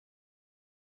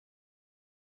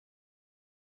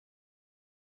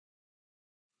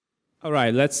All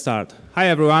right, let's start. Hi,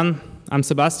 everyone. I'm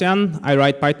Sebastian. I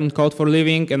write Python code for a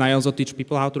living, and I also teach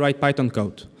people how to write Python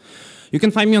code. You can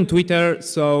find me on Twitter,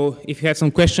 so if you have some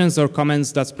questions or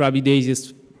comments, that's probably the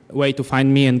easiest way to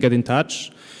find me and get in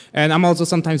touch. And I'm also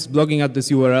sometimes blogging at this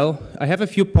URL. I have a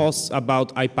few posts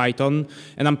about IPython,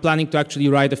 and I'm planning to actually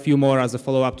write a few more as a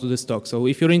follow-up to this talk. So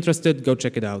if you're interested, go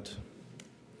check it out.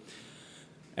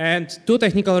 And two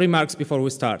technical remarks before we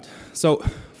start. So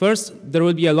first, there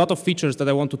will be a lot of features that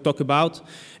I want to talk about.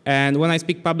 And when I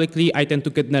speak publicly, I tend to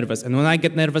get nervous. And when I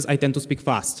get nervous, I tend to speak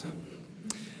fast.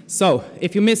 So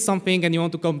if you miss something and you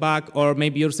want to come back, or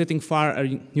maybe you're sitting far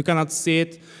and you cannot see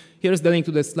it, here's the link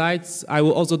to the slides. I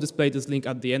will also display this link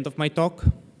at the end of my talk.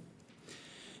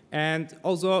 And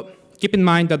also, keep in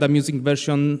mind that I'm using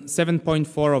version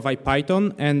 7.4 of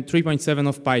IPython and 3.7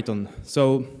 of Python.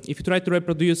 So if you try to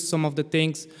reproduce some of the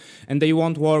things and they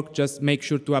won't work, just make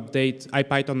sure to update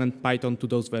IPython and Python to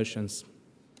those versions.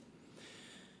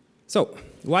 So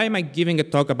why am I giving a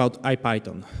talk about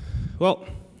IPython? Well,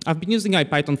 I've been using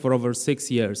IPython for over 6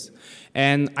 years,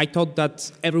 and I thought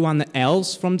that everyone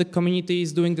else from the community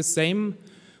is doing the same,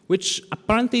 which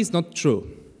apparently is not true.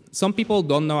 Some people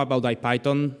don't know about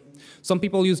IPython. Some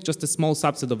people use just a small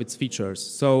subset of its features.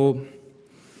 So,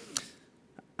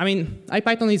 I mean,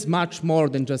 IPython is much more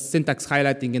than just syntax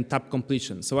highlighting and tab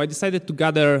completion. So I decided to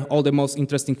gather all the most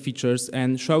interesting features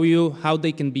and show you how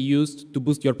they can be used to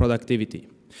boost your productivity.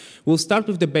 We'll start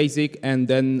with the basic, and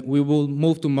then we will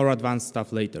move to more advanced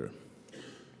stuff later.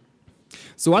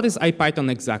 So what is IPython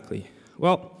exactly?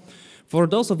 Well, for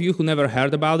those of you who never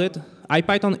heard about it,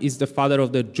 IPython is the father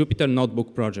of the Jupyter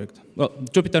Notebook project. Well,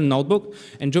 Jupyter Notebook,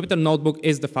 and Jupyter Notebook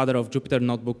is the father of Jupyter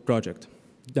Notebook project.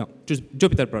 No, just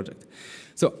Jupyter project.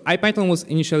 So IPython was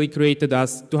initially created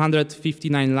as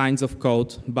 259 lines of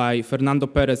code by Fernando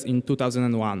Perez in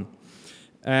 2001.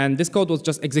 And this code was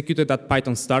just executed at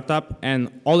Python startup,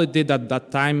 and all it did at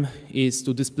that time is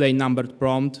to display numbered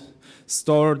prompt,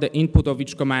 store the input of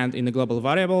each command in a global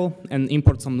variable, and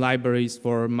import some libraries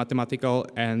for mathematical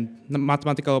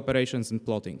operations and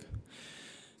plotting.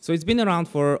 So it's been around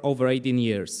for over 18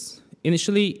 years.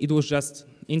 Initially, it was just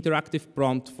interactive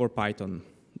prompt for Python.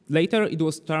 Later, it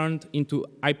was turned into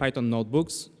IPython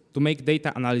notebooks to make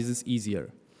data analysis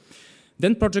easier.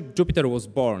 Then Project Jupyter was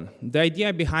born. The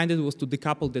idea behind it was to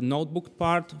decouple the notebook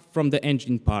part from the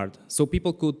engine part, so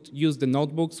people could use the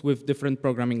notebooks with different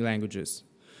programming languages.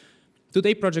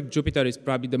 Today, Project Jupyter is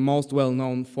probably the most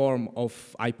well-known form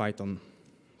of IPython.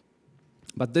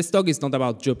 But this talk is not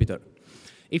about Jupyter.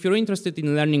 If you're interested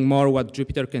in learning more what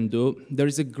Jupyter can do, there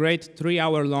is a great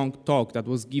 3-hour-long talk that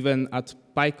was given at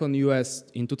PyCon US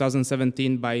in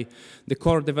 2017 by the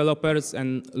core developers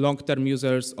and long-term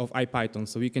users of IPython,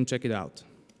 so you can check it out.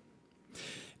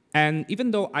 And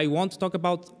even though I won't talk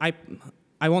about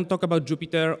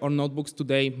Jupyter or notebooks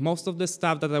today, most of the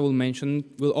stuff that I will mention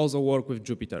will also work with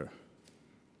Jupyter.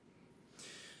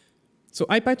 So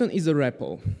IPython is a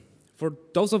REPL. For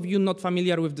those of you not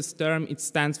familiar with this term, it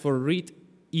stands for read,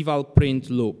 eval, print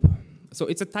loop. So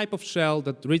it's a type of shell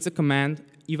that reads a command,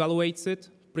 evaluates it,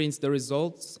 prints the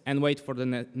results, and waits for the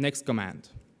next command.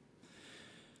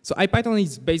 So IPython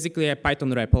is basically a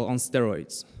Python REPL on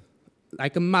steroids,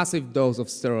 like a massive dose of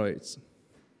steroids.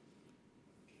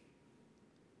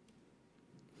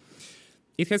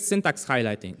 It has syntax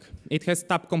highlighting. It has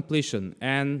tab completion,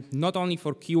 and not only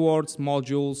for keywords,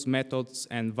 modules, methods,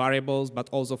 and variables, but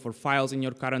also for files in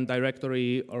your current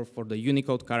directory or for the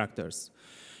Unicode characters.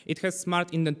 It has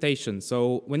smart indentation,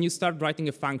 so when you start writing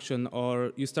a function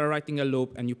or you start writing a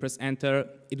loop and you press enter,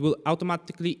 it will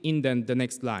automatically indent the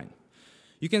next line.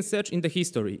 You can search in the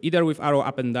history, either with arrow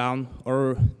up and down,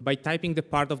 or by typing the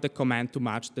part of the command to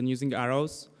match, then using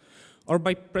arrows, or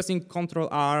by pressing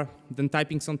Ctrl-R, then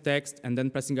typing some text, and then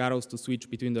pressing arrows to switch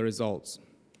between the results.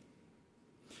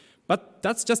 But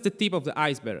that's just the tip of the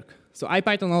iceberg. So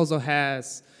IPython also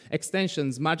has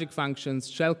extensions, magic functions,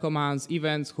 shell commands,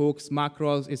 events, hooks,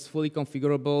 macros. It's fully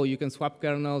configurable. You can swap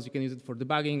kernels. You can use it for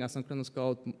debugging, asynchronous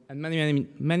code, and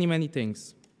many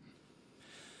things.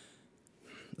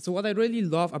 So what I really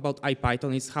love about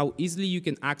IPython is how easily you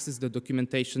can access the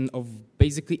documentation of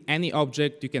basically any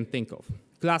object you can think of.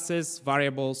 Classes,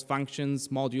 variables, functions,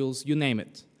 modules, you name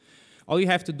it. All you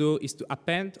have to do is to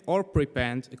append or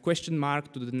prepend a question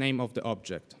mark to the name of the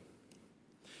object.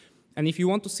 And if you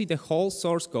want to see the whole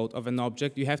source code of an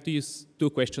object, you have to use 2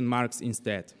 question marks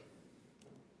instead.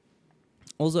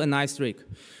 Also a nice trick.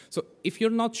 So if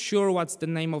you're not sure what's the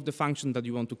name of the function that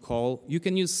you want to call, you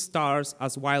can use stars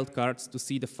as wildcards to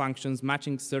see the functions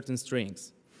matching certain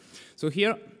strings. So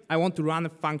here I want to run a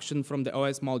function from the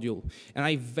OS module, and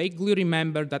I vaguely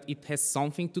remember that it has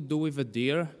something to do with a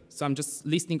dir, so I'm just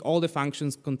listing all the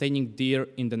functions containing dir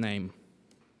in the name.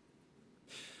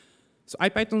 So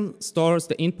IPython stores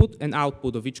the input and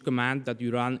output of each command that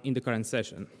you run in the current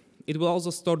session. It will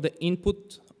also store the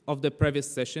input of the previous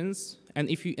sessions, and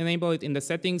if you enable it in the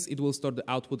settings, it will store the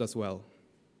output as well.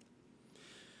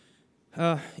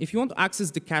 If you want to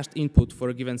access the cached input for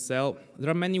a given cell,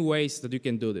 there are many ways that you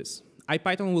can do this.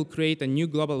 IPython will create a new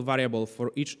global variable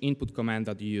for each input command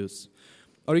that you use.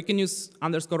 Or you can use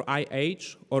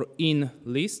 _ih or in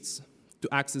lists to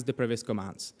access the previous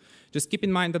commands. Just keep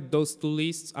in mind that those two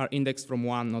lists are indexed from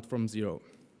 1, not from 0.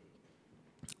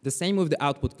 The same with the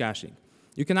output caching.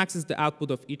 You can access the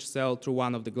output of each cell through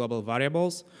one of the global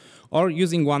variables or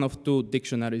using one of two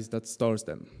dictionaries that stores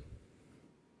them.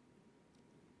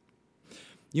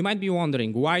 You might be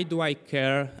wondering, why do I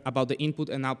care about the input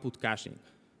and output caching?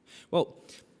 Well,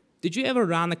 did you ever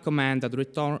run a command that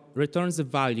returns a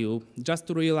value just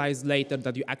to realize later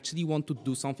that you actually want to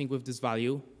do something with this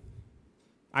value?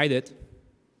 I did,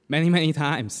 many, many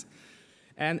times.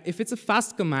 And if it's a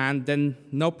fast command, then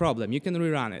no problem, you can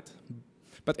rerun it.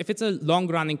 But if it's a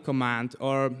long-running command,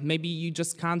 or maybe you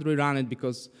just can't rerun it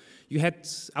because you had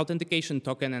authentication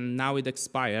token and now it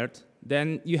expired,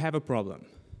 then you have a problem.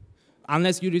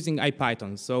 Unless you're using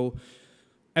IPython, so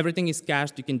everything is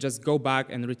cached, you can just go back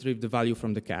and retrieve the value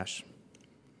from the cache.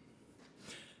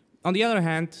 On the other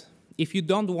hand, if you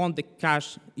don't want to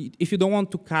cache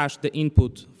the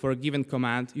input for a given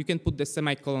command, you can put the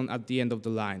semicolon at the end of the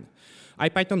line.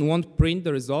 IPython won't print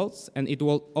the results, and it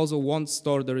will also won't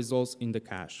store the results in the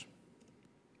cache.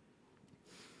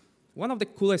 One of the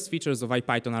coolest features of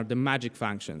IPython are the magic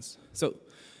functions. So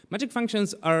magic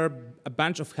functions are a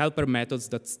bunch of helper methods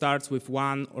that starts with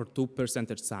 1 or 2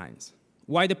 percentage signs.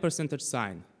 Why the percentage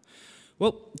sign?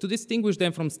 Well, to distinguish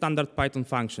them from standard Python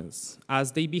functions,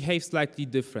 as they behave slightly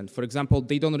different. For example,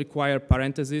 they don't require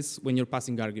parentheses when you're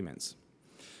passing arguments.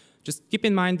 Just keep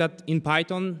in mind that in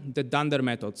Python, the dunder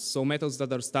methods, so methods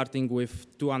that are starting with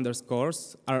 2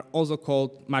 underscores, are also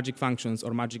called magic functions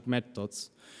or magic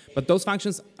methods. But those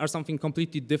functions are something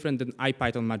completely different than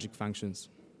IPython magic functions.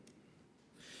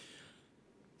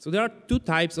 So there are 2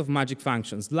 types of magic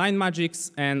functions, line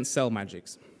magics and cell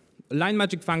magics. Line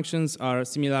magic functions are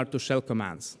similar to shell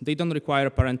commands. They don't require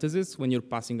parentheses when you're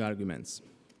passing arguments.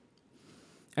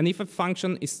 And if a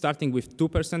function is starting with 2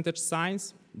 percentage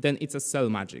signs, then it's a cell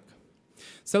magic.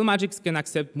 Cell magics can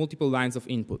accept multiple lines of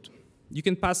input. You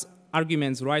can pass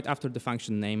arguments right after the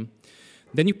function name.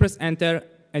 Then you press enter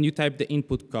and you type the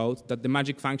input code that the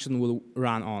magic function will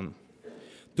run on.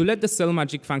 To let the cell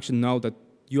magic function know that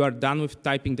you are done with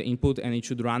typing the input and it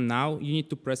should run now, you need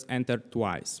to press enter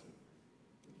twice.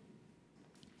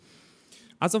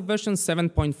 As of version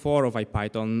 7.4 of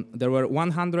IPython, there were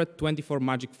 124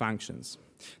 magic functions.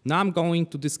 Now I'm going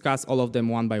to discuss all of them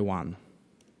one by one.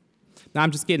 No, I'm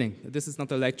just kidding. This is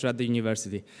not a lecture at the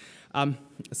university.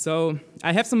 So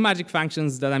I have some magic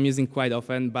functions that I'm using quite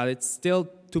often, but it's still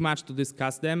too much to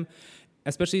discuss them,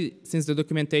 especially since the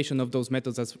documentation of those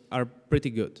methods are pretty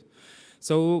good.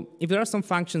 So if there are some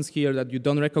functions here that you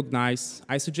don't recognize,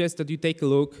 I suggest that you take a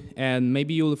look and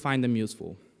maybe you will find them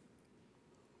useful.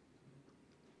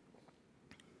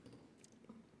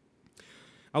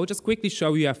 I will just quickly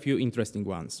show you a few interesting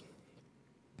ones.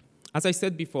 As I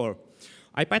said before,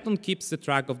 IPython keeps the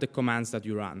track of the commands that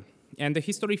you run, and the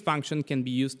history function can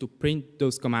be used to print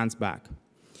those commands back.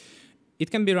 It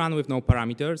can be run with no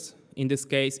parameters. In this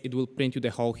case, it will print you the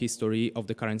whole history of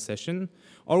the current session,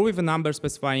 or with a number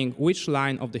specifying which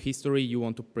line of the history you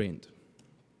want to print.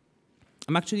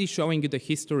 I'm actually showing you the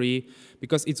history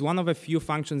because it's one of a few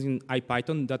functions in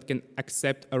IPython that can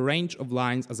accept a range of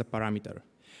lines as a parameter.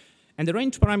 And the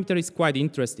range parameter is quite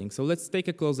interesting, so let's take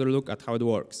a closer look at how it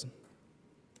works.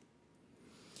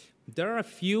 There are a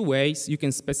few ways you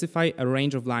can specify a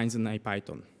range of lines in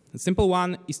IPython. A simple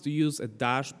one is to use a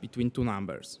dash between 2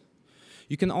 numbers.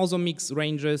 You can also mix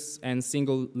ranges and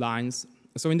single lines.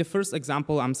 So in the first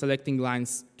example, I'm selecting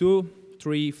lines 2,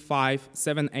 3, 5,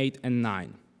 7, 8, and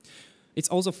 9. It's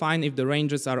also fine if the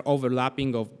ranges are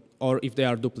overlapping or if they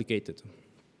are duplicated.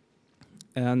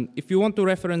 And if you want to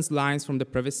reference lines from the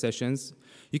previous sessions,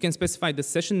 you can specify the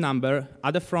session number,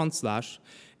 add a front slash,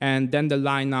 and then the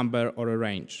line number or a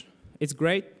range. It's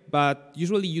great, but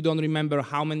usually you don't remember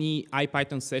how many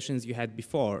IPython sessions you had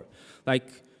before.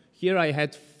 Like here I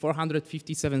had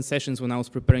 457 sessions when I was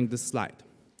preparing this slide.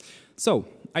 So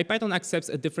IPython accepts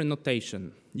a different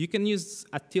notation. You can use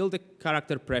a tilde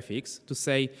character prefix to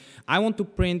say, I want to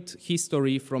print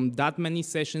history from that many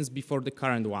sessions before the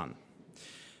current one.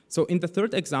 So in the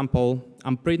third example,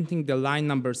 I'm printing the line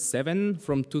number 7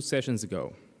 from 2 sessions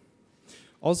ago.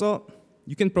 Also,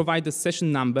 you can provide the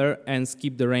session number and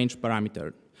skip the range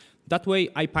parameter. That way,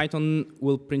 IPython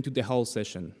will print you the whole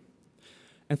session.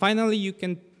 And finally, you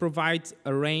can provide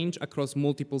a range across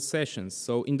multiple sessions.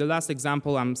 So in the last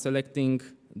example, I'm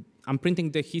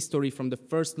printing the history from the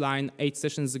first line 8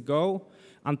 sessions ago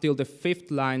until the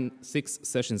 5th line 6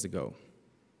 sessions ago.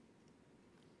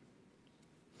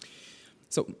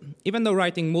 So even though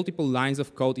writing multiple lines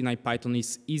of code in IPython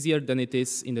is easier than it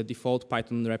is in the default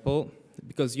Python REPL,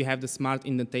 because you have the smart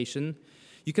indentation,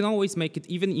 you can always make it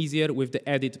even easier with the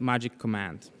edit magic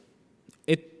command.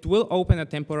 It will open a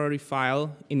temporary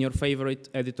file in your favorite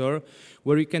editor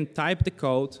where you can type the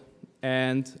code,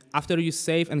 and after you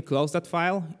save and close that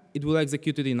file, it will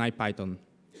execute it in IPython.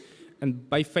 And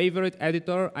by favorite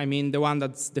editor, I mean the one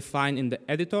that's defined in the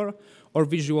editor or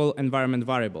visual environment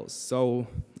variables. So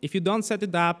if you don't set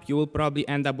it up, you will probably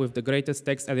end up with the greatest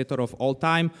text editor of all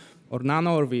time, or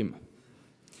Nano or Vim.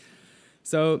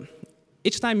 So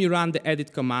each time you run the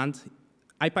edit command,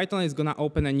 IPython is going to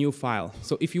open a new file.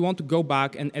 So if you want to go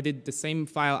back and edit the same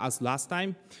file as last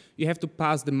time, you have to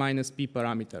pass the -p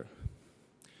parameter.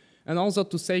 And also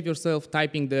to save yourself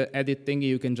typing the edit thingy,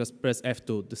 you can just press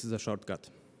F2. This is a shortcut.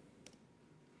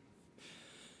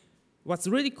 What's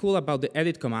really cool about the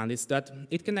edit command is that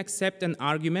it can accept an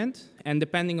argument, and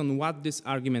depending on what this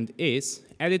argument is,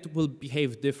 edit will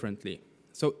behave differently.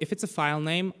 So if it's a file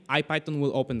name, IPython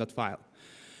will open that file.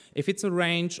 If it's a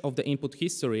range of the input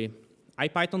history,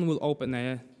 IPython will open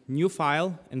a new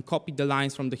file and copy the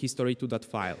lines from the history to that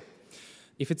file.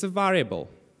 If it's a variable,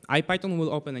 IPython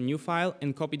will open a new file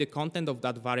and copy the content of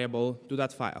that variable to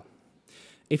that file.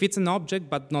 If it's an object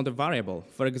but not a variable,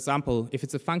 for example, if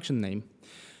it's a function name,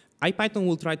 IPython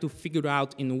will try to figure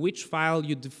out in which file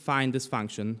you define this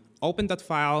function, open that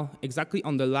file exactly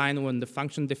on the line when the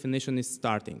function definition is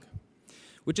starting,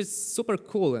 which is super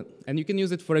cool, and you can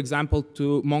use it, for example,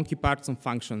 to monkey part some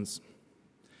functions.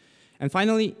 And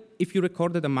finally, if you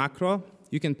recorded a macro,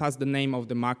 you can pass the name of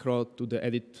the macro to the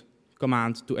edit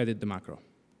command to edit the macro.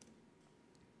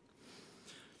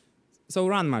 So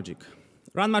run magic.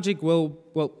 Run magic will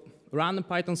run a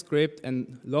Python script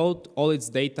and load all its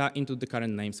data into the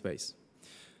current namespace.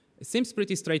 It seems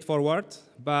pretty straightforward,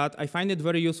 but I find it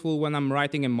very useful when I'm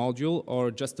writing a module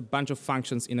or just a bunch of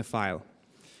functions in a file,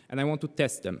 and I want to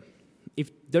test them.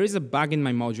 If there is a bug in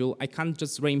my module, I can't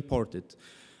just re-import it.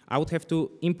 I would have to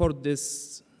import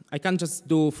this. I can't just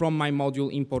do from my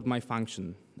module import my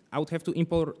function. I would have to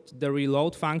import the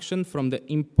reload function from the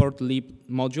import lib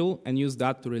module and use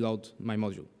that to reload my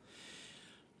module,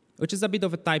 which is a bit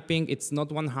of a typing. It's not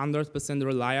 100%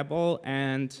 reliable,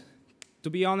 and to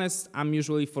be honest, I'm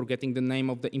usually forgetting the name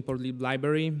of the import lib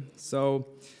library. So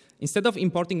instead of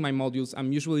importing my modules,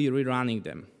 I'm usually rerunning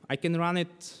them. I can run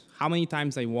it how many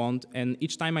times I want, and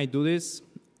each time I do this,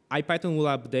 IPython will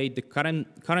update the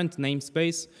current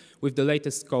namespace with the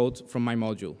latest code from my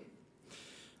module.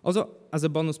 Also, as a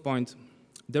bonus point,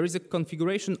 there is a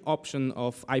configuration option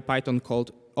of IPython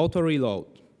called auto-reload.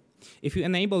 If you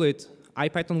enable it,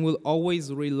 IPython will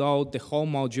always reload the whole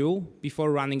module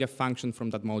before running a function from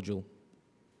that module.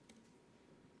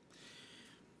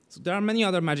 So there are many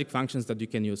other magic functions that you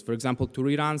can use. For example, to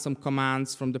rerun some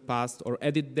commands from the past or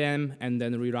edit them and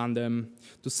then rerun them.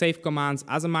 To save commands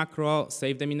as a macro,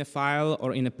 save them in a file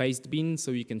or in a paste bin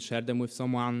so you can share them with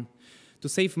someone. To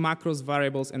save macros,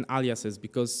 variables, and aliases,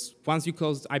 because once you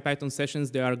close IPython sessions,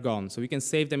 they are gone. So you can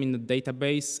save them in the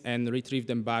database and retrieve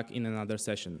them back in another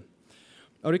session.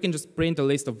 Or you can just print a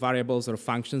list of variables or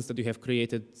functions that you have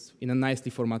created in a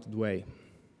nicely formatted way.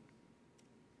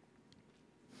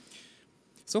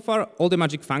 So far, all the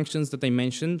magic functions that I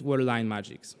mentioned were line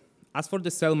magics. As for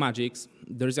the cell magics,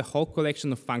 there is a whole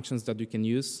collection of functions that you can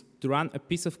use to run a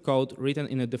piece of code written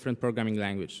in a different programming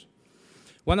language.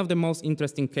 One of the most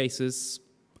interesting cases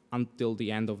until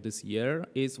the end of this year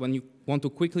is when you want to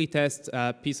quickly test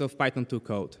a piece of Python 2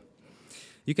 code.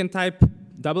 You can type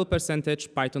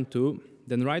 $% Python 2,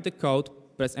 then write the code,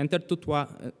 press enter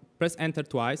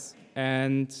twice,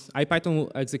 and IPython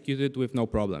will execute it with no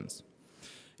problems.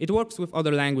 It works with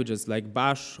other languages like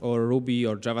Bash or Ruby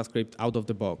or JavaScript out of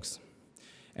the box.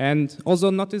 And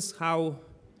also notice how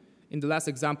in the last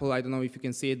example, I don't know if you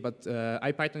can see it, but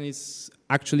IPython is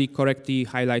actually correctly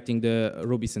highlighting the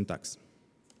Ruby syntax.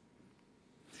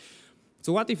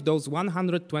 So what if those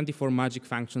 124 magic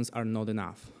functions are not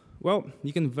enough? Well,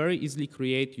 you can very easily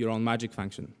create your own magic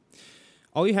function.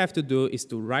 All you have to do is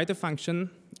to write a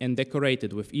function and decorate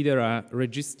it with either a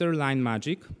register line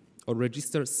magic or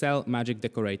register cell magic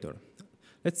decorator.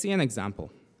 Let's see an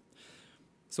example.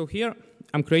 So here,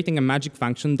 I'm creating a magic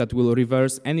function that will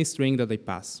reverse any string that I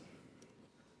pass.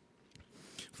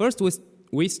 First,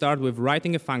 we start with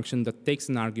writing a function that takes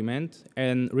an argument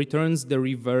and returns the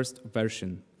reversed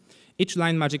version. Each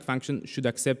line magic function should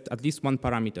accept at least one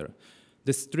parameter,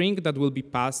 the string that will be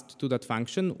passed to that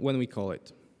function when we call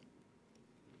it.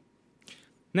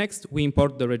 Next, we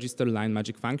import the register line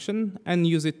magic function and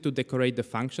use it to decorate the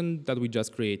function that we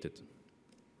just created.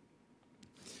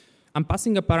 I'm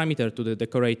passing a parameter to the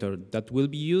decorator that will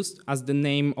be used as the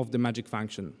name of the magic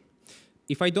function.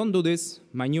 If I don't do this,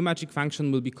 my new magic function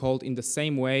will be called in the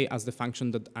same way as the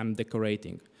function that I'm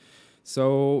decorating.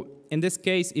 So in this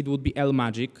case, it would be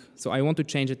lmagic. So I want to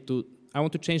change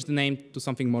the name to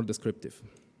something more descriptive.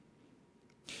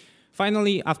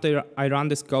 Finally, after I run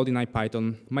this code in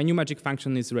IPython, my new magic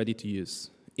function is ready to use.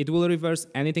 It will reverse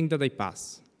anything that I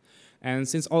pass. And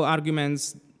since all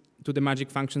arguments to the magic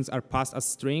functions are passed as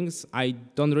strings, I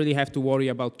don't really have to worry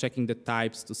about checking the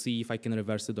types to see if I can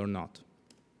reverse it or not.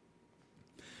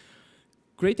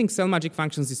 Creating cell magic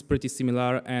functions is pretty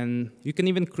similar, and you can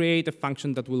even create a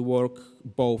function that will work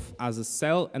both as a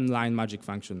cell and line magic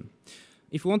function.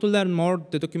 If you want to learn more,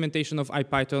 the documentation of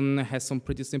IPython has some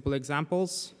pretty simple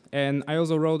examples, and I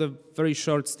also wrote a very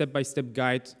short step-by-step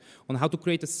guide on how to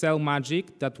create a cell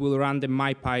magic that will run the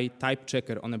MyPy type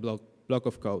checker on a block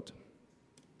of code.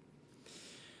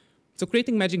 So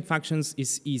creating magic functions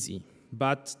is easy,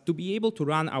 but to be able to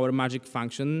run our magic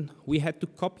function, we had to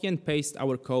copy and paste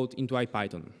our code into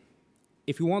IPython.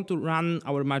 If you want to run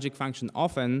our magic function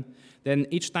often, then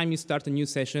each time you start a new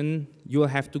session, you will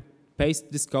have to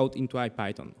paste this code into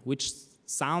IPython, which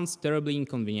sounds terribly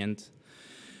inconvenient.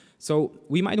 So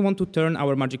we might want to turn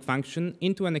our magic function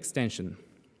into an extension.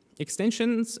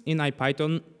 Extensions in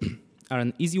IPython are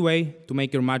an easy way to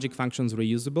make your magic functions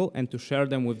reusable and to share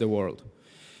them with the world.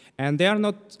 And they are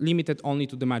not limited only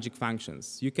to the magic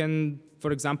functions. You can,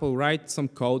 for example, write some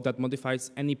code that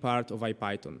modifies any part of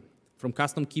IPython, from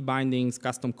custom key bindings,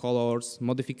 custom colors,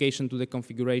 modification to the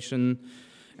configuration,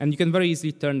 and you can very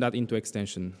easily turn that into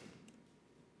extension.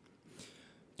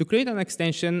 To create an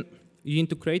extension, you need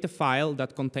to create a file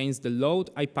that contains the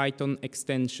load IPython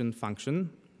extension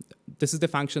function. This is the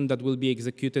function that will be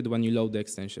executed when you load the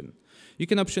extension. You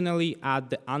can optionally add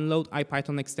the unload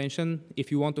IPython extension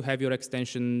if you want to have your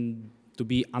extension to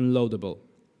be unloadable.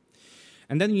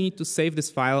 And then you need to save this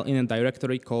file in a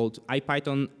directory called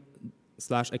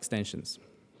IPython/extensions.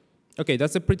 Okay,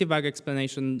 that's a pretty vague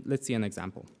explanation. Let's see an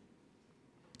example.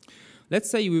 Let's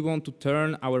say we want to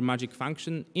turn our magic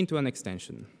function into an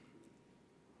extension.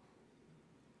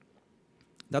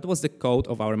 That was the code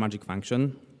of our magic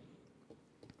function.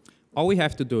 All we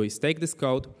have to do is take this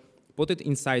code, put it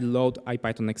inside load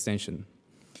IPython extension.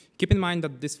 Keep in mind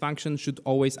that this function should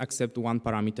always accept one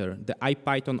parameter, the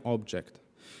IPython object.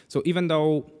 So even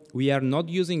though we are not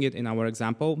using it in our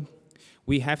example,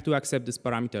 we have to accept this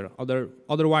parameter.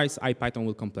 Otherwise, IPython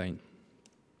will complain.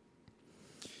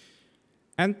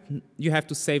 And you have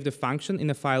to save the function in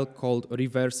a file called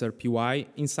reverser.py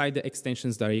inside the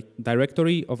extensions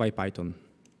directory of IPython.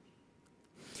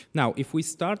 Now, if we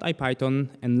start IPython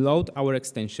and load our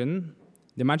extension,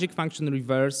 the magic function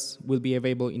reverse will be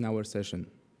available in our session.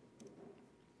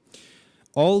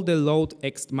 All the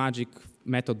loadXMagic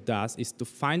method does is to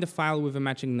find a file with a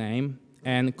matching name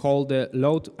and call the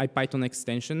load IPython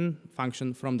extension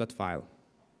function from that file.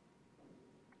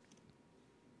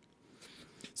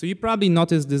 So you probably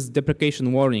noticed this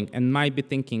deprecation warning and might be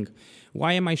thinking,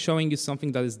 why am I showing you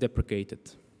something that is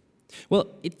deprecated? Well,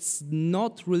 it's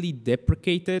not really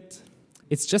deprecated.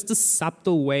 It's just a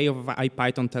subtle way of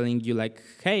IPython telling you like,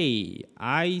 hey,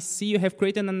 I see you have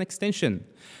created an extension.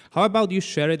 How about you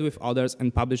share it with others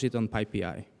and publish it on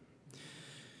PyPI?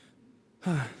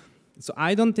 So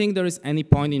I don't think there is any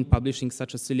point in publishing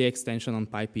such a silly extension on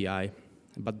PyPI.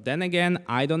 But then again,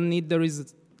 I don't think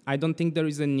there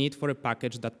is a need for a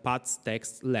package that pads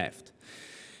text left.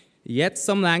 Yet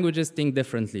some languages think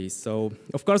differently. So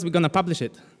of course, we're going to publish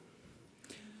it.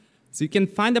 So you can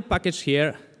find a package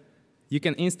here, you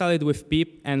can install it with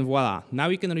pip, and voila. Now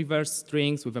you can reverse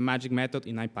strings with a magic method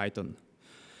in IPython.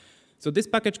 So this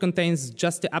package contains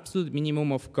just the absolute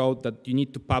minimum of code that you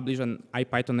need to publish an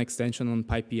IPython extension on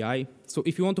PyPI. So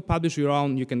if you want to publish your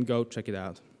own, you can go check it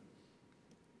out.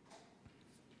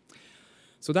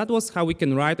 So that was how we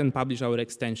can write and publish our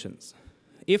extensions.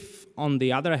 If, on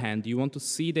the other hand, you want to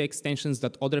see the extensions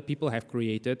that other people have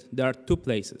created, there are two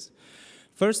places.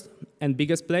 First and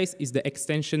biggest place is the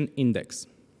extension index.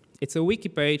 It's a wiki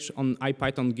page on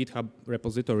IPython GitHub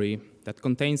repository that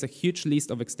contains a huge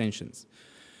list of extensions.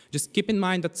 Just keep in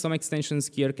mind that some extensions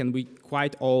here can be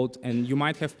quite old and you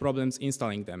might have problems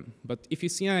installing them. But if you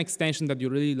see an extension that you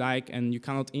really like and you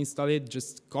cannot install it,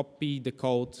 just copy the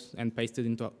code and paste it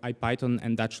into IPython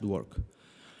and that should work.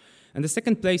 And the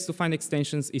second place to find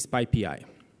extensions is PyPI.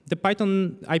 The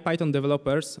IPython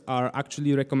developers are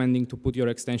actually recommending to put your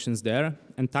extensions there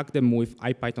and tag them with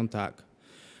IPython tag.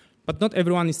 But not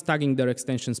everyone is tagging their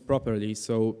extensions properly,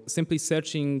 so simply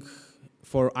searching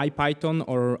for IPython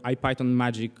or IPython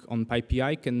magic on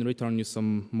PyPI can return you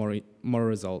some more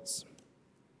results.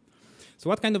 So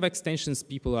what kind of extensions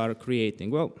people are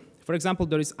creating? Well, for example,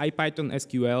 there is IPython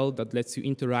SQL that lets you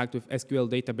interact with SQL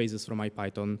databases from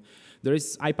IPython. There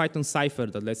is IPython Cypher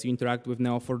that lets you interact with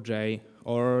Neo4j,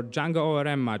 or Django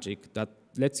ORM magic that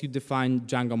lets you define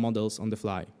Django models on the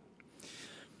fly.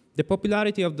 The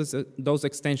popularity of those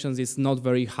extensions is not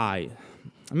very high.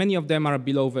 Many of them are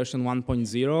below version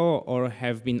 1.0 or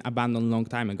have been abandoned a long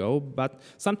time ago, but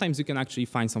sometimes you can actually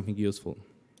find something useful.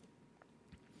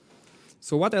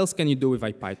 So what else can you do with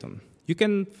IPython? You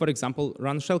can, for example,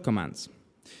 run shell commands.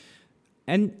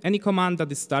 And any command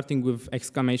that is starting with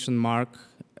exclamation mark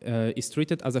is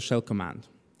treated as a shell command.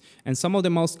 And some of the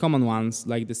most common ones,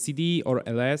 like the cd or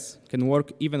ls, can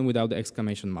work even without the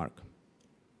exclamation mark.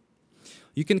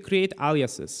 You can create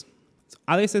aliases. So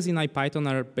aliases in IPython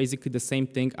are basically the same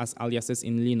thing as aliases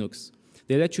in Linux.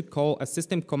 They let you call a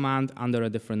system command under a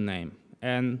different name.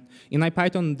 And in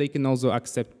IPython, they can also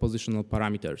accept positional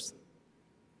parameters.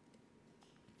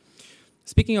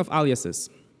 Speaking of aliases,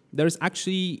 there is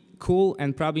actually cool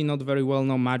and probably not very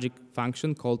well-known magic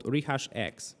function called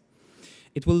rehashx.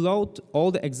 It will load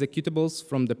all the executables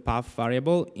from the path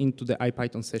variable into the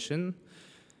IPython session,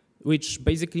 which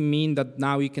basically mean that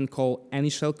now you can call any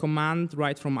shell command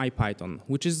right from IPython,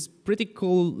 which is pretty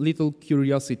cool little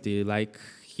curiosity. Like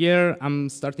here, I'm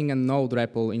starting a node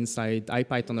REPL inside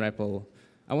IPython REPL.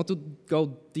 I want to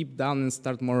go deep down and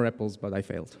start more REPLs, but I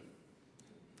failed.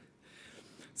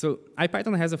 So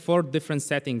IPython has 4 different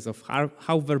settings of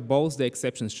how verbose the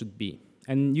exceptions should be.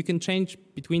 And you can change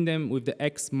between them with the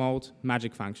xmode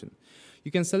magic function.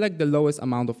 You can select the lowest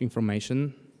amount of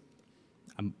information,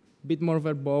 a bit more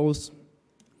verbose,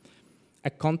 a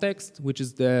context, which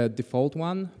is the default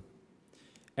one,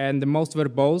 and the most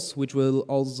verbose, which will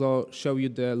also show you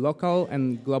the local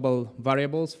and global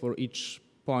variables for each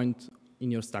point in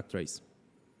your stack trace.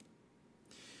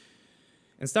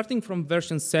 And starting from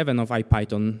version 7 of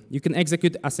IPython, you can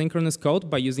execute asynchronous code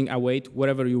by using await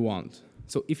wherever you want.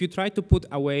 So if you try to put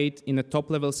await in a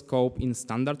top-level scope in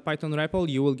standard Python REPL,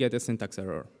 you will get a syntax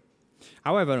error.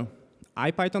 However,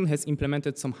 IPython has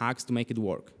implemented some hacks to make it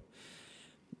work.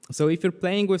 So if you're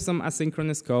playing with some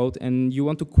asynchronous code and you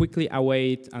want to quickly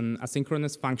await an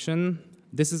asynchronous function,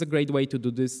 this is a great way to do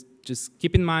this. Just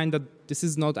keep in mind that this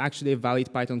is not actually a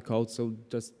valid Python code, so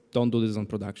just don't do this on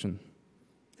production.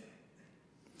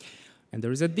 And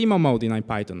there is a demo mode in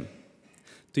IPython.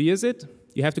 To use it,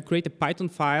 you have to create a Python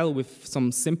file with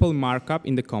some simple markup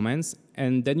in the comments,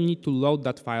 and then you need to load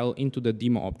that file into the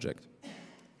demo object.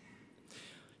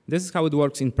 This is how it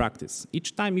works in practice.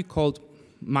 Each time you call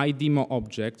myDemo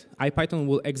object, IPython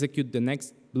will execute the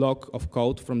next block of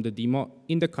code from the demo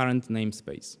in the current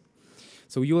namespace.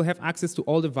 So you will have access to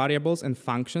all the variables and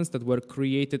functions that were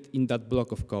created in that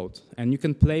block of code, and you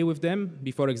can play with them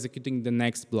before executing the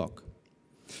next block.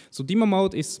 So demo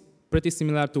mode is pretty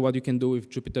similar to what you can do with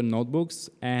Jupyter Notebooks,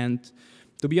 and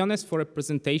to be honest, for a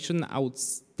presentation, I would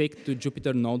stick to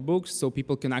Jupyter Notebooks so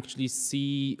people can actually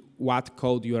see what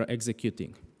code you are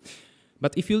executing.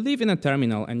 But if you live in a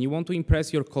terminal and you want to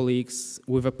impress your colleagues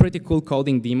with a pretty cool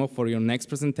coding demo for your next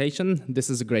presentation, this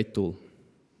is a great tool.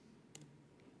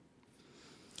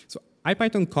 So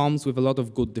IPython comes with a lot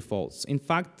of good defaults. In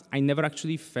fact, I never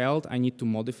actually felt I need to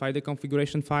modify the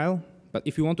configuration file, but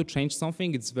if you want to change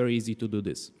something, it's very easy to do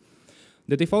this.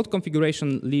 The default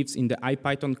configuration lives in the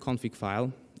IPython config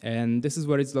file, and this is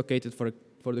where it's located for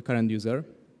the current user.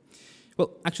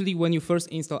 Well, actually, when you first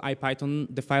install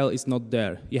IPython, the file is not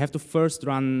there. You have to first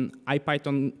run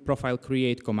IPython profile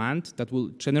create command that will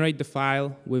generate the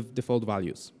file with default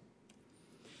values.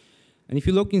 And if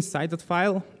you look inside that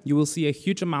file, you will see a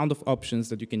huge amount of options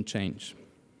that you can change.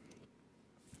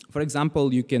 For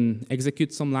example, you can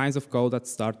execute some lines of code at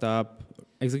startup,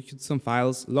 execute some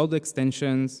files, load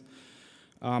extensions,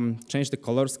 change the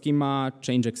color schema,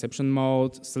 change exception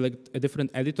mode, select a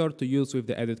different editor to use with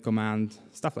the edit command,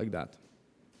 stuff like that.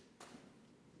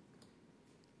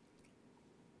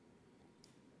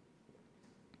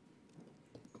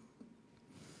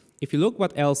 If you look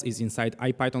what else is inside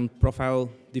IPython profile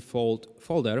default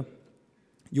folder,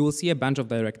 you will see a bunch of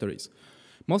directories.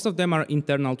 Most of them are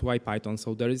internal to IPython,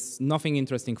 so there is nothing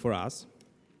interesting for us.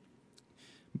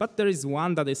 But there is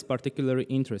one that is particularly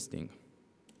interesting.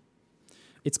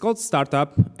 It's called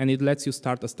startup, and it lets you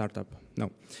start a startup.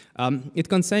 No. It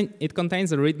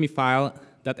contains a README file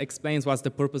that explains what's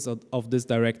the purpose of this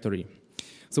directory.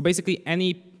 So basically,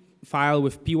 any file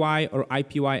with py or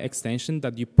IPy extension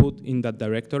that you put in that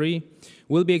directory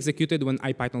will be executed when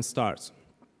IPython starts.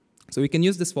 So we can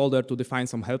use this folder to define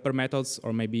some helper methods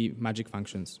or maybe magic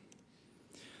functions.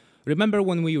 Remember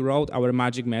when we wrote our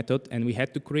magic method and we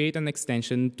had to create an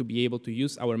extension to be able to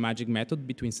use our magic method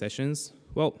between sessions?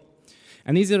 Well,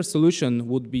 an easier solution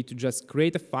would be to just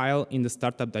create a file in the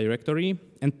startup directory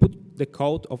and put the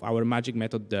code of our magic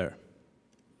method there.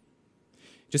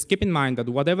 Just keep in mind that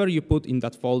whatever you put in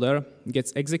that folder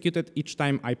gets executed each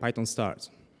time IPython starts.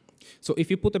 So if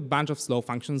you put a bunch of slow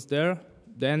functions there,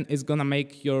 then it's gonna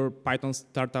make your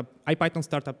IPython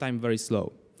startup time very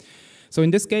slow. So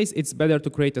in this case, it's better to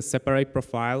create a separate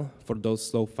profile for those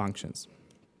slow functions.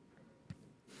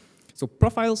 So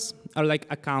profiles are like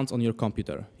accounts on your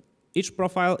computer. Each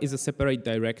profile is a separate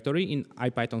directory in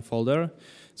IPython folder,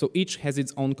 so each has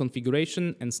its own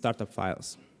configuration and startup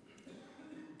files.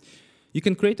 You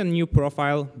can create a new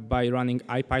profile by running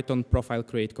IPython profile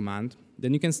create command.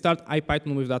 Then you can start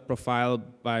IPython with that profile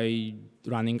by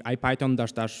running IPython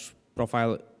 --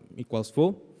 profile =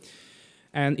 full.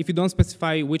 And if you don't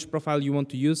specify which profile you want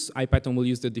to use, IPython will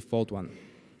use the default one.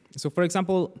 So for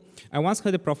example, I once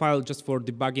had a profile just for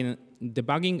debugging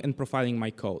and profiling my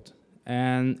code.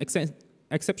 And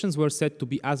exceptions were set to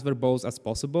be as verbose as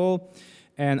possible,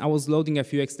 and I was loading a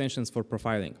few extensions for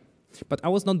profiling. But I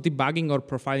was not debugging or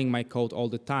profiling my code all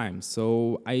the time,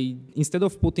 so instead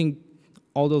of putting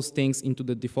all those things into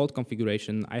the default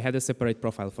configuration, I had a separate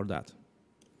profile for that.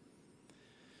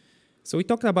 So we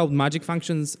talked about magic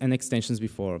functions and extensions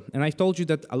before, and I told you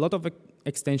that a lot of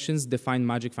extensions define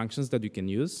magic functions that you can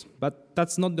use, but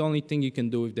that's not the only thing you can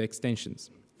do with the extensions.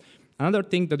 Another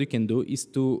thing that you can do is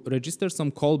to register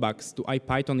some callbacks to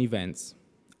IPython events.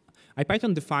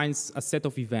 IPython defines a set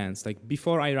of events, like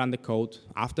before I run the code,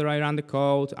 after I run the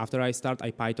code, after I start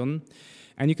IPython,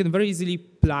 and you can very easily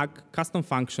plug custom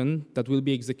function that will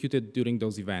be executed during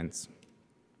those events.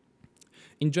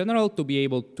 In general, to be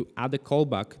able to add a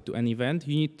callback to an event,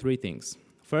 you need three things.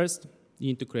 First, you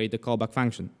need to create the callback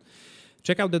function.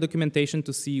 Check out the documentation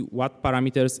to see what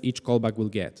parameters each callback will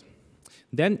get.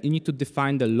 Then you need to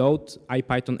define the load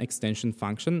IPython extension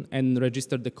function and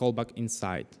register the callback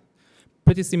inside.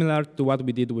 Pretty similar to what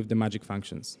we did with the magic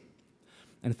functions.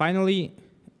 And finally,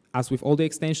 as with all the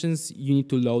extensions, you need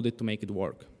to load it to make it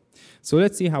work. So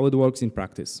let's see how it works in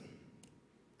practice.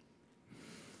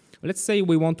 Let's say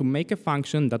we want to make a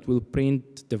function that will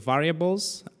print the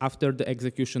variables after the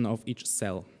execution of each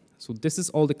cell. So this is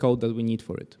all the code that we need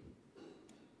for it.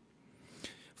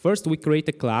 First, we create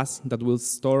a class that will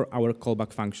store our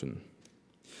callback function.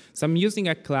 So I'm using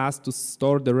a class to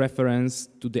store the reference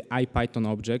to the IPython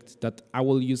object that I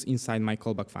will use inside my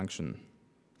callback function.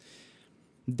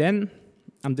 Then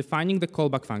I'm defining the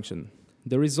callback function.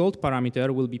 The result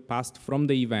parameter will be passed from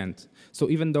the event. So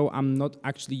even though I'm not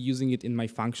actually using it in my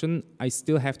function, I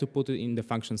still have to put it in the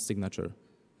function signature.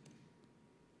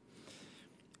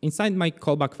 Inside my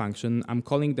callback function, I'm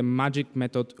calling the magic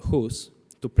method whos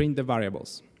to print the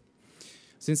variables.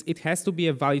 Since it has to be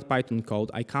a valid Python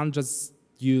code, I can't just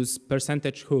use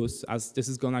 %whos, as this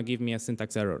is gonna give me a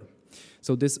syntax error.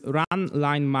 So this run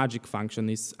line magic function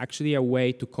is actually a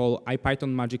way to call IPython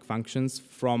magic functions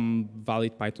from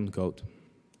valid Python code.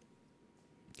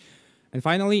 And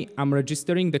finally, I'm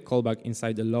registering the callback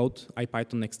inside the load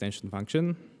IPython extension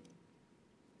function.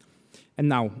 And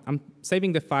now I'm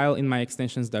saving the file in my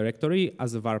extensions directory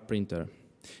as a var printer.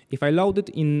 If I load it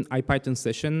in IPython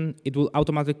session, it will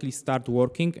automatically start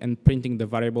working and printing the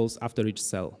variables after each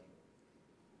cell.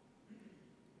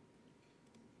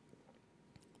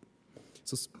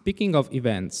 So speaking of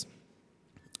events,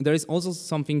 there is also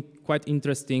something quite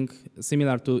interesting,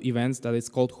 similar to events, that is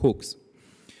called hooks.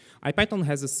 IPython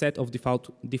has a set of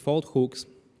default hooks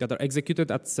that are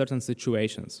executed at certain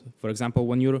situations. For example,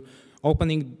 when you're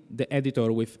opening the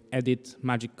editor with edit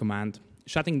magic command,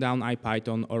 shutting down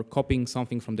IPython, or copying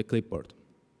something from the clipboard.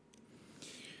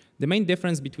 The main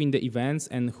difference between the events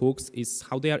and hooks is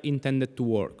how they are intended to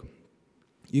work.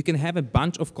 You can have a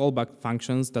bunch of callback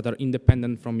functions that are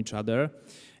independent from each other,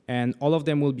 and all of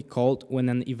them will be called when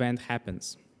an event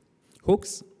happens.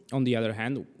 Hooks, on the other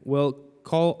hand, will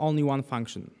call only one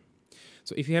function.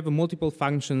 So if you have multiple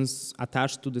functions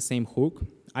attached to the same hook,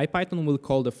 IPython will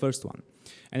call the first one.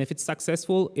 And if it's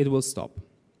successful, it will stop.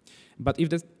 But if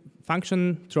the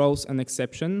function throws an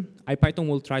exception, IPython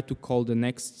will try to call the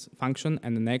next function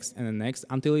and the next and the next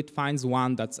until it finds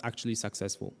one that's actually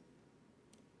successful.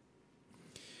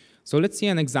 So let's see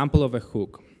an example of a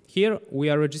hook. Here, we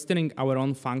are registering our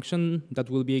own function that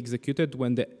will be executed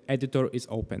when the editor is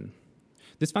open.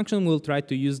 This function will try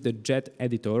to use the jet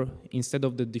editor instead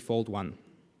of the default one.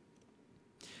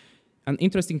 An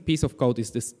interesting piece of code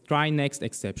is this try next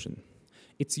exception.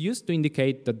 It's used to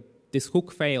indicate that this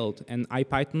hook failed and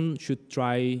IPython should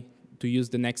try to use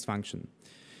the next function.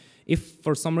 If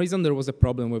for some reason there was a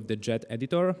problem with the jet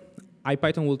editor,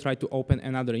 IPython will try to open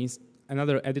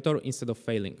another editor instead of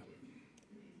failing.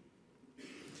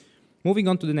 Moving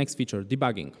on to the next feature,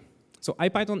 debugging. So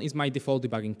IPython is my default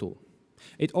debugging tool.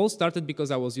 It all started because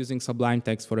I was using Sublime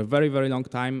Text for a very, very long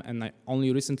time, and I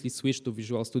only recently switched to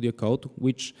Visual Studio Code,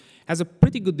 which has a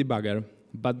pretty good debugger,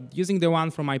 but using the one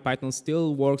from IPython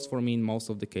still works for me in most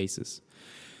of the cases.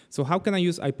 So how can I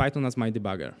use IPython as my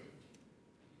debugger?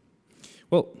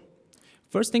 Well,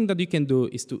 first thing that you can do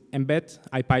is to embed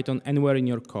IPython anywhere in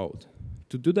your code.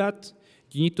 To do that,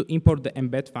 you need to import the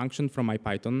embed function from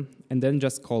IPython and then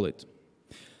just call it.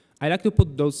 I like to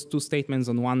put those two statements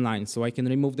on one line so I can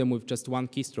remove them with just one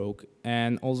keystroke,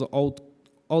 and also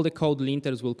all the code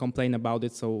linters will complain about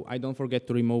it, so I don't forget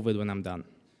to remove it when I'm done.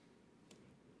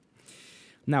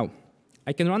 Now,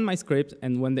 I can run my script,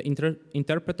 and when the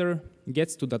interpreter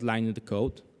gets to that line in the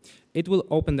code, it will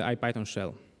open the IPython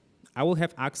shell. I will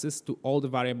have access to all the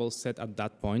variables set at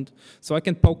that point, so I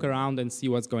can poke around and see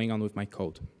what's going on with my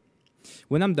code.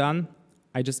 When I'm done,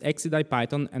 I just exit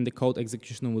IPython and the code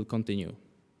execution will continue.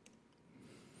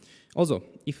 Also,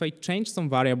 if I change some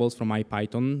variables from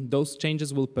IPython, those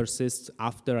changes will persist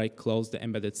after I close the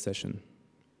embedded session.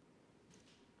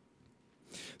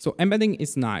 So embedding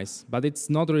is nice, but it's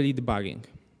not really debugging.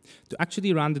 To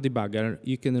actually run the debugger,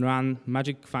 you can run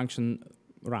magic function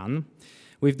run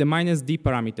with the -d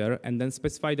parameter and then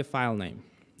specify the file name.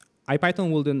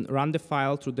 IPython will then run the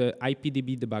file through the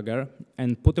IPDB debugger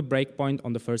and put a breakpoint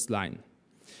on the first line.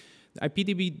 The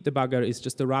IPDB debugger is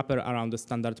just a wrapper around the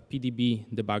standard PDB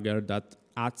debugger that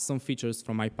adds some features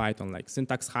from IPython, like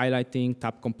syntax highlighting,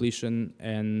 tab completion,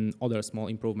 and other small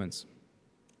improvements.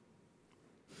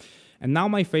 And now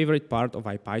my favorite part of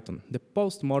IPython, the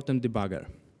post-mortem debugger.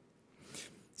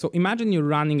 So imagine you're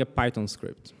running a Python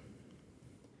script.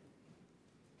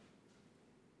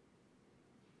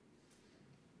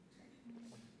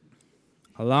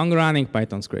 A long-running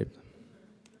Python script.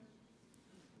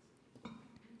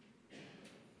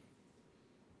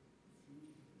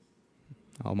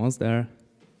 Almost there.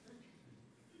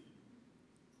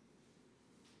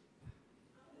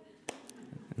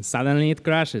 And suddenly it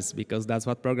crashes, because that's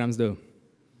what programs do.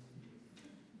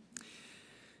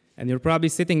 And you're probably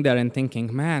sitting there and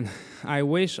thinking, man, I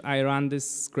wish I ran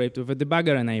this script with a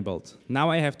debugger enabled. Now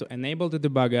I have to enable the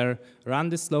debugger, run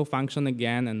this slow function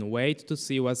again, and wait to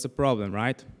see what's the problem,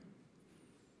 right?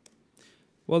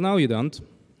 Well, no, you don't.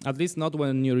 At least not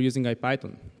when you're using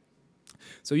IPython.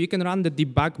 So you can run the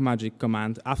debug magic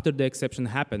command after the exception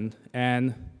happened,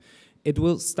 and it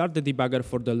will start the debugger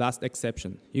for the last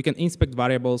exception. You can inspect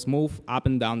variables, move up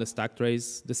and down the stack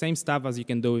trace, the same stuff as you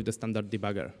can do with the standard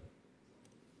debugger.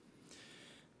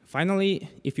 Finally,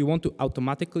 if you want to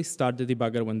automatically start the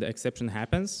debugger when the exception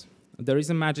happens, there is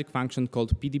a magic function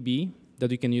called PDB that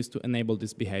you can use to enable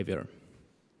this behavior.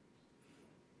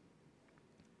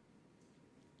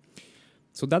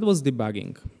 So that was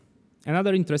debugging.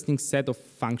 Another interesting set of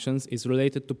functions is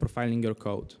related to profiling your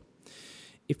code.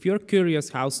 If you're curious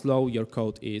how slow your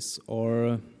code is,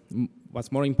 or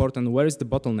what's more important, where is the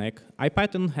bottleneck,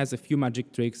 IPython has a few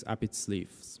magic tricks up its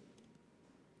sleeves.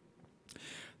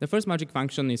 The first magic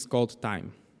function is called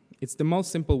time. It's the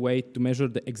most simple way to measure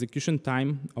the execution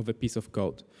time of a piece of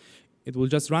code. It will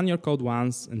just run your code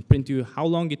once and print you how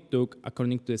long it took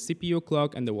according to the CPU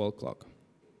clock and the wall clock.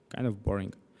 Kind of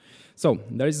boring. So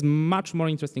there is a much more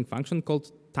interesting function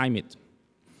called timeIt.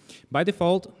 By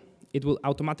default, it will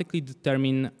automatically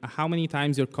determine how many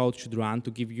times your code should run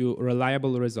to give you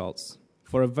reliable results.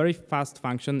 For a very fast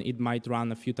function, it might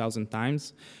run a few thousand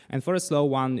times, and for a slow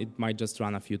one, it might just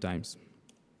run a few times.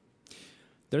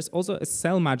 There's also a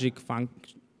cell magic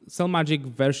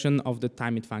version of the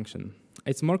timeIt function.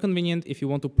 It's more convenient if you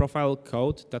want to profile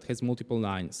code that has multiple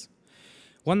lines.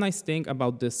 One nice thing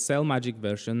about the cell magic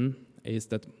version is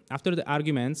that after the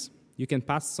arguments, you can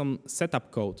pass some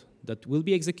setup code that will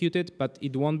be executed, but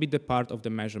it won't be the part of the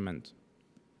measurement.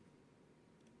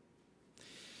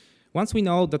 Once we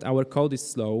know that our code is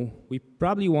slow, we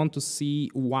probably want to see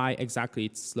why exactly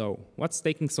it's slow. What's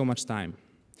taking so much time?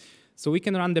 So we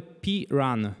can run the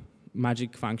prun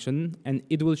magic function, and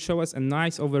it will show us a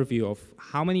nice overview of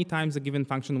how many times a given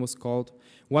function was called,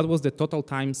 what was the total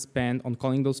time spent on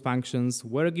calling those functions,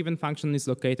 where a given function is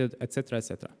located, etc.,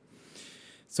 etc.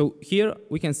 So here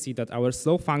we can see that our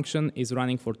slow function is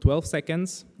running for 12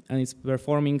 seconds and it's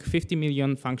performing 50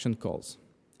 million function calls.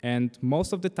 And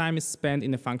most of the time is spent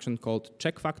in a function called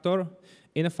checkFactor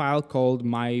in a file called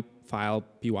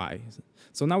myfile.py.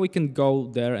 So now we can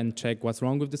go there and check what's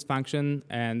wrong with this function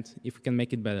and if we can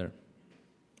make it better.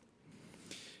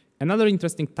 Another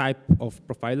interesting type of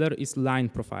profiler is line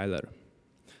profiler.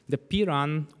 The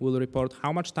prun will report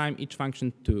how much time each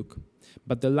function took,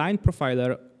 but the line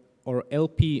profiler or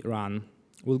LPRun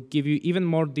will give you even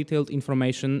more detailed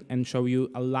information and show you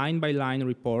a line-by-line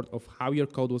report of how your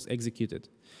code was executed.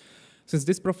 Since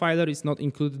this profiler is not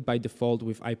included by default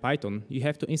with IPython, you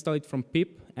have to install it from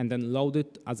pip and then load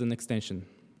it as an extension.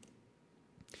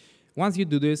 Once you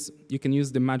do this, you can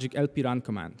use the magic lprun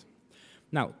command.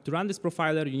 Now, to run this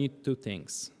profiler, you need two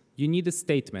things. You need a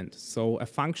statement, so a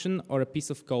function or a piece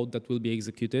of code that will be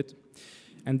executed,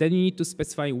 and then you need to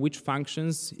specify which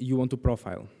functions you want to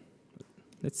profile.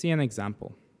 Let's see an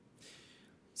example.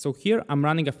 So here I'm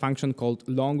running a function called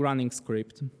long-running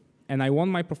script, and I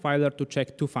want my profiler to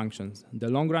check two functions, the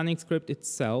long-running script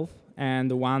itself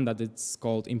and the one that it's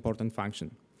called important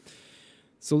function.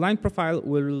 So line profile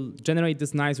will generate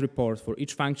this nice report for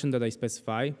each function that I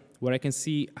specify, where I can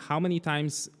see how many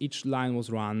times each line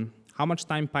was run, how much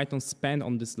time Python spent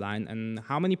on this line, and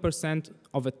how many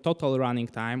 % of the total running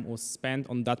time was spent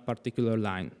on that particular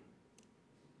line.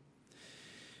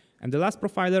 And the last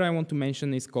profiler I want to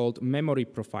mention is called memory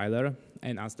profiler,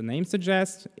 and as the name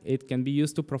suggests, it can be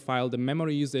used to profile the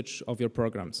memory usage of your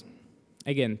programs.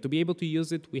 Again, to be able to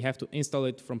use it, we have to install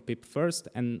it from pip first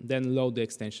and then load the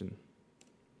extension.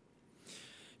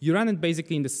 You run it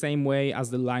basically in the same way as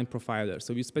the line profiler.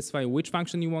 So you specify which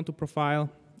function you want to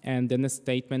profile and then a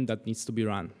statement that needs to be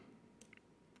run.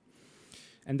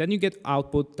 And then you get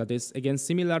output that is, again,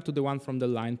 similar to the one from the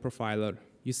line profiler.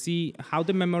 You see how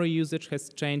the memory usage has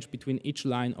changed between each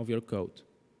line of your code.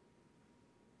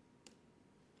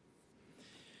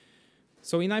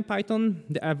 So in IPython,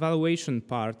 the evaluation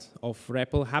part of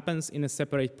REPL happens in a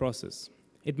separate process.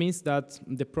 It means that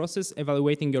the process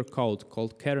evaluating your code,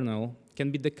 called kernel, can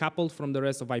be decoupled from the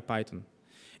rest of IPython.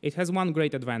 It has one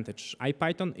great advantage.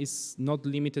 IPython is not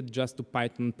limited just to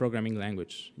Python programming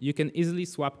language. You can easily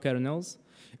swap kernels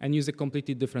and use a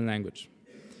completely different language.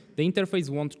 The interface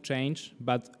won't change,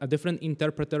 but a different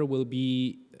interpreter will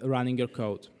be running your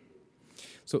code.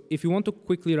 So if you want to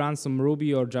quickly run some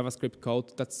Ruby or JavaScript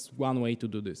code, that's one way to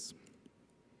do this.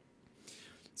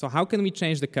 So how can we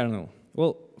change the kernel?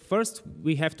 Well, first,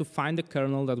 we have to find the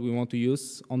kernel that we want to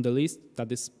use on the list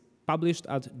that is published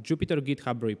at Jupyter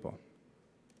GitHub repo.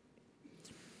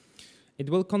 It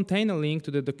will contain a link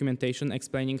to the documentation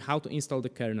explaining how to install the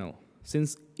kernel.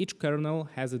 Since each kernel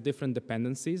has different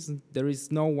dependencies, there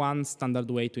is no one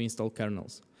standard way to install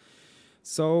kernels.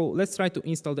 So let's try to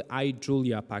install the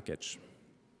iJulia package.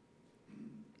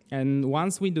 And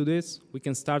once we do this, we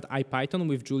can start IPython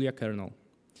with Julia kernel.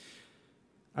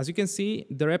 As you can see,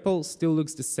 the REPL still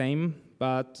looks the same,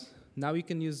 but now you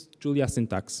can use Julia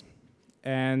syntax.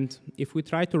 And if we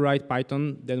try to write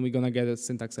Python, then we're going to get a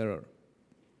syntax error.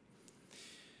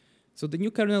 So the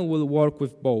new kernel will work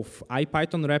with both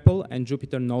IPython REPL and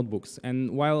Jupyter notebooks.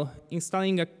 And while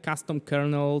installing a custom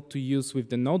kernel to use with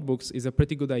the notebooks is a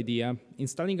pretty good idea,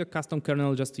 installing a custom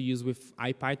kernel just to use with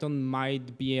IPython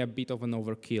might be a bit of an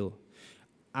overkill.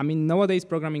 I mean, nowadays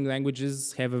programming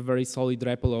languages have a very solid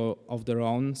REPL of their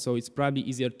own, so it's probably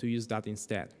easier to use that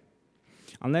instead.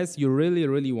 Unless you really,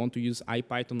 really want to use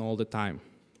IPython all the time.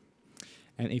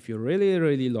 And if you really,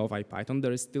 really love IPython,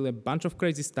 there is still a bunch of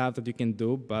crazy stuff that you can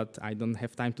do, but I don't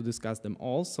have time to discuss them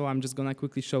all, so I'm just going to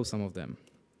quickly show some of them.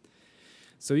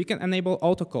 So you can enable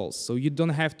autocalls, so you don't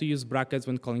have to use brackets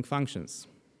when calling functions.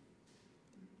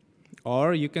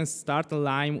 Or you can start a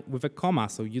line with a comma,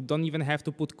 so you don't even have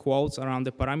to put quotes around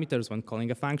the parameters when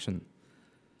calling a function.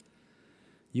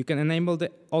 You can enable the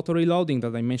auto-reloading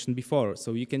that I mentioned before,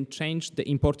 so you can change the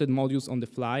imported modules on the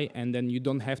fly, and then you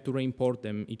don't have to re-import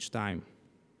them each time.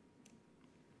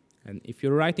 And if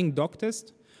you're writing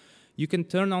doctest, you can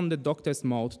turn on the doctest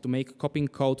mode to make copying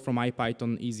code from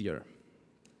IPython easier.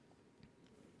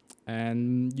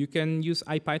 And you can use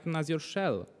IPython as your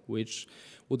shell, which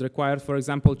would require, for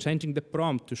example, changing the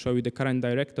prompt to show you the current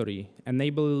directory,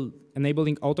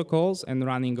 enabling autocalls, and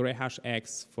running rehash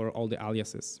x for all the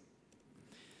aliases.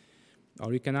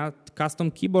 Or you can add custom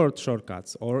keyboard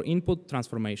shortcuts, or input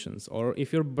transformations, or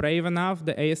if you're brave enough,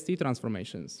 the AST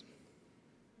transformations.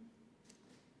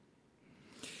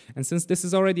 And since this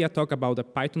is already a talk about a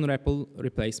Python REPL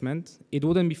replacement, it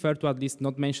wouldn't be fair to at least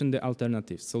not mention the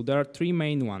alternatives. So there are three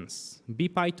main ones: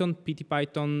 bpython,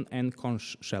 ptpython, and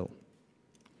conch shell.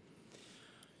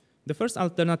 The first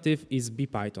alternative is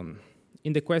BPython.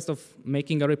 In the quest of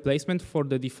making a replacement for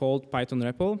the default Python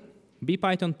REPL,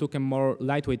 BPython took a more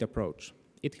lightweight approach.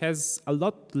 It has a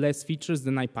lot less features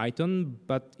than IPython,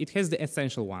 but it has the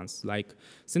essential ones, like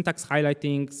syntax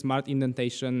highlighting, smart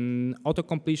indentation,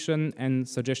 auto-completion, and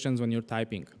suggestions when you're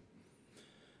typing.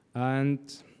 And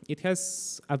it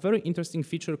has a very interesting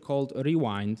feature called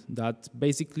rewind that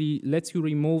basically lets you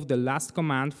remove the last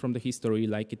command from the history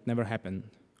like it never happened.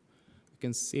 You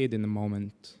can see it in a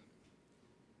moment.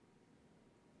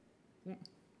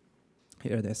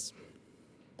 Here it is.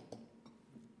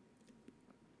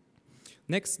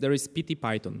 Next, there is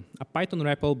PTPython, a Python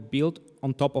REPL built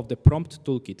on top of the prompt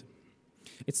toolkit.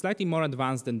 It's slightly more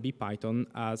advanced than BPython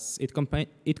as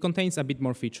it contains a bit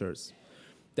more features.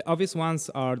 The obvious ones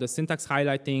are the syntax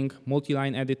highlighting,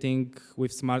 multi-line editing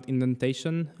with smart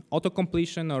indentation,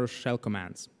 auto-completion, or shell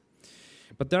commands.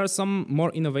 But there are some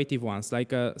more innovative ones,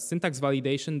 like a syntax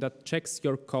validation that checks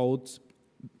your code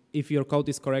if your code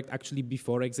is correct actually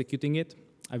before executing it,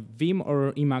 a Vim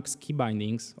or Emacs key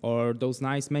bindings, or those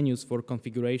nice menus for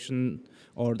configuration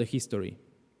or the history.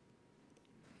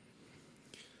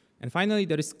 And finally,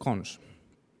 there is Conch.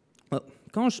 Well,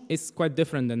 Conch is quite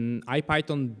different than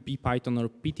IPython, BPython, or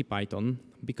PTPython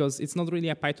because it's not really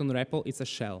a Python REPL, it's a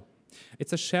shell.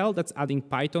 It's a shell that's adding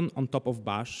Python on top of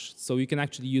Bash, so you can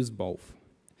actually use both.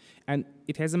 And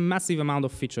it has a massive amount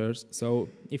of features, so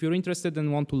if you're interested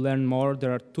and want to learn more,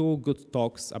 there are two good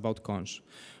talks about Conch.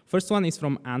 First one is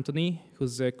from Anthony,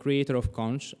 who's a creator of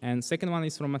Conch, and second one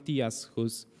is from Matthias,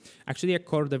 who's actually a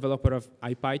core developer of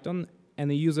IPython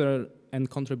and a user and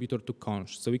contributor to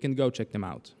Conch, so we can go check them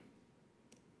out.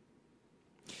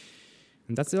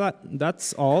 And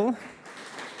that's all.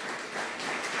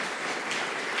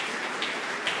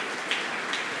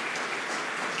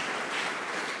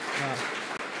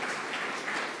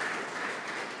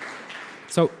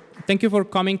 So thank you for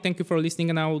coming, thank you for listening,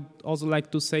 and I would also like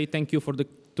to say thank you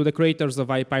to the creators of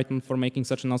IPython for making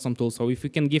such an awesome tool. So if you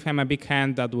can give him a big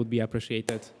hand, that would be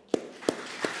appreciated.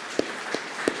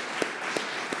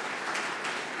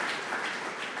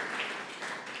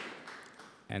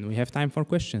 And we have time for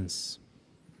questions.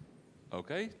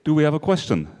 Okay, do we have a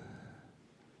question?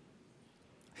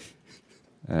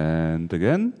 And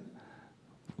again,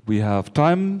 we have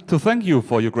time to thank you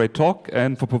for your great talk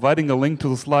and for providing a link to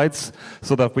the slides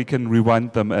so that we can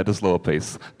rewind them at a slower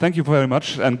pace. Thank you very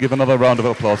much, and give another round of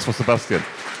applause for Sebastian.